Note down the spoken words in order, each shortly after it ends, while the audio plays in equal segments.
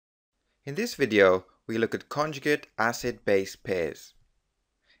In this video, we look at conjugate acid-base pairs.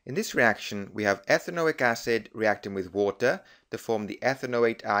 In this reaction, we have ethanoic acid reacting with water to form the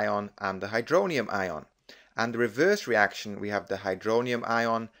ethanoate ion and the hydronium ion. And the reverse reaction, we have the hydronium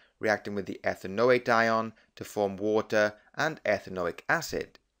ion reacting with the ethanoate ion to form water and ethanoic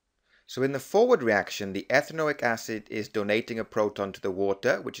acid. So in the forward reaction, the ethanoic acid is donating a proton to the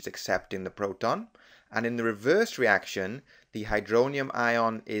water, which is accepting the proton. And in the reverse reaction, the hydronium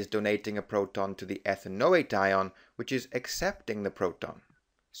ion is donating a proton to the ethanoate ion, which is accepting the proton.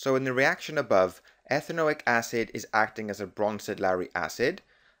 So in the reaction above, ethanoic acid is acting as a Brønsted Lowry acid,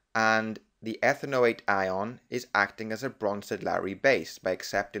 and the ethanoate ion is acting as a Brønsted Lowry base by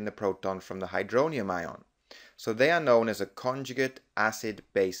accepting the proton from the hydronium ion. So they are known as a conjugate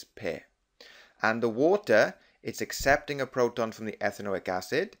acid-base pair. And the water, it's accepting a proton from the ethanoic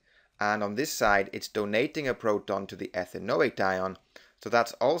acid, and on this side it's donating a proton to the ethanoate ion, so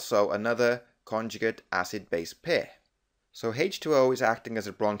that's also another conjugate acid-base pair. So H2O is acting as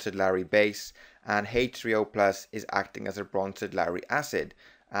a Brønsted Lowry base, and H3O plus is acting as a Brønsted Lowry acid,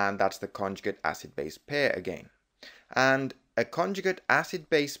 and that's the conjugate acid-base pair again. And a conjugate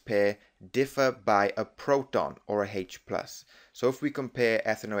acid-base pair differ by a proton or a H+. So if we compare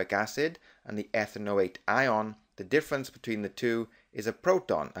ethanoic acid and the ethanoate ion, the difference between the two is a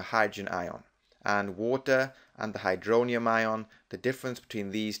proton, a hydrogen ion. And water and the hydronium ion, the difference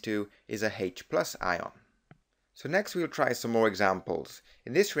between these two is a H+ ion. So next we'll try some more examples.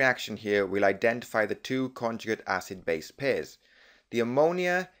 In this reaction here, we'll identify the two conjugate acid-base pairs. The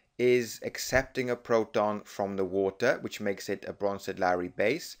ammonia is accepting a proton from the water, which makes it a Brønsted Lowry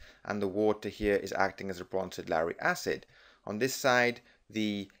base, and the water here is acting as a Brønsted Lowry acid. On this side,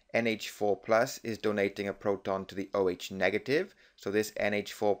 the NH4 plus is donating a proton to the OH negative, so this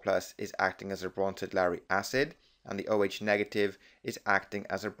NH4 plus is acting as a Brønsted Lowry acid, and the OH negative is acting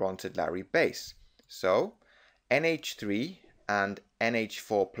as a Brønsted Lowry base. So NH3 and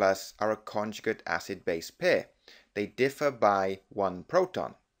NH4 plus are a conjugate acid-base pair. They differ by one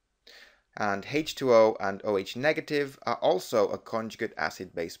proton. And H2O and OH negative are also a conjugate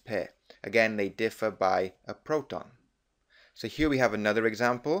acid-base pair. Again, they differ by a proton. So here we have another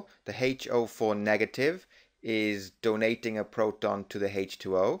example. The HO4 negative is donating a proton to the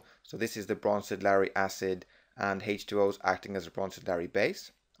H2O. So this is the Brønsted Lowry acid, and H2O is acting as a Brønsted Lowry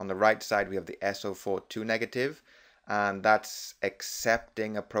base. On the right side, we have the SO4 2 negative, and that's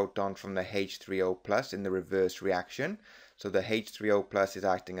accepting a proton from the H3O plus in the reverse reaction. So the H3O plus is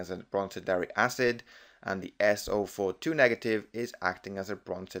acting as a Brønsted Lowry acid, and the SO4 2 negative is acting as a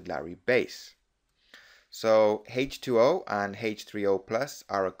Brønsted Lowry base. So H2O and H3O plus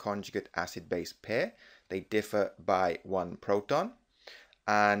are a conjugate acid-base pair. They differ by one proton.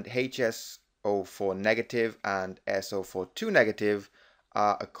 And HSO4 negative and SO4 2 negative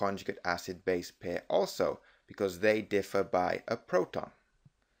are a conjugate acid-base pair also, because they differ by a proton.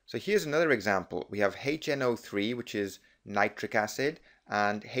 So here's another example. We have HNO3, which is nitric acid,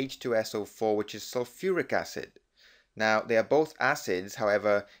 and H2SO4, which is sulfuric acid. Now, they are both acids.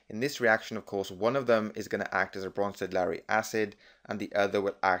 However, in this reaction, of course, one of them is going to act as a Brønsted Lowry acid, and the other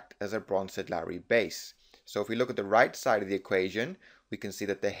will act as a Brønsted Lowry base. So if we look at the right side of the equation, we can see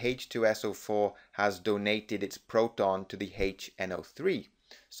that the H2SO4 has donated its proton to the HNO3.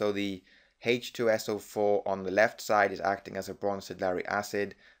 So the H2SO4 on the left side is acting as a Brønsted Lowry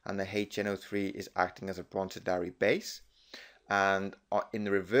acid, and the HNO3 is acting as a Brønsted Lowry base. And in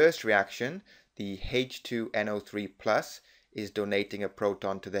the reverse reaction, the H2NO3 plus is donating a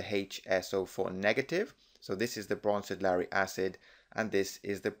proton to the HSO4 negative. So this is the Brønsted Lowry acid, and this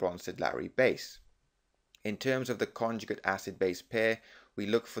is the Brønsted Lowry base. In terms of the conjugate acid-base pair, we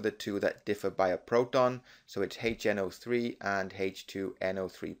look for the two that differ by a proton. So it's HNO3 and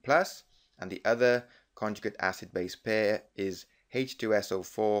H2NO3 plus. And the other conjugate acid-base pair is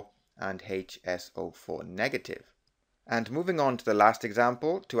H2SO4 and HSO4 negative. And moving on to the last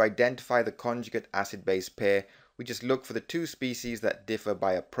example, to identify the conjugate acid-base pair, we just look for the two species that differ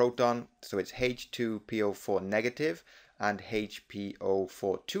by a proton. So it's H2PO4 negative and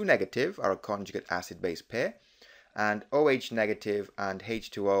HPO42 negative are a conjugate acid-base pair. And OH negative and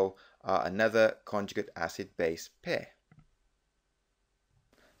H2O are another conjugate acid-base pair.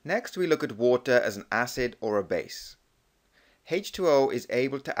 Next, we look at water as an acid or a base. H2O is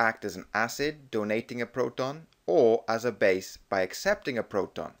able to act as an acid, donating a proton, or as a base by accepting a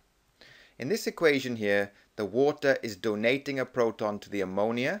proton. In this equation here, the water is donating a proton to the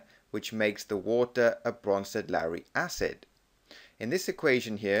ammonia, which makes the water a Brønsted Lowry acid. In this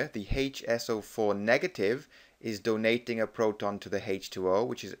equation here, the HSO4 negative is donating a proton to the H2O,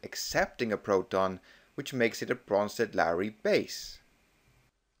 which is accepting a proton, which makes it a Brønsted Lowry base.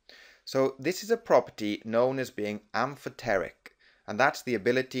 So this is a property known as being amphoteric, and that's the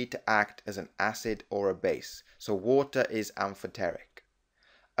ability to act as an acid or a base. So water is amphoteric.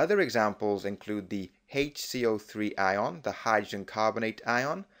 Other examples include the HCO3 ion, the hydrogen carbonate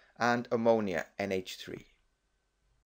ion, and ammonia, NH3.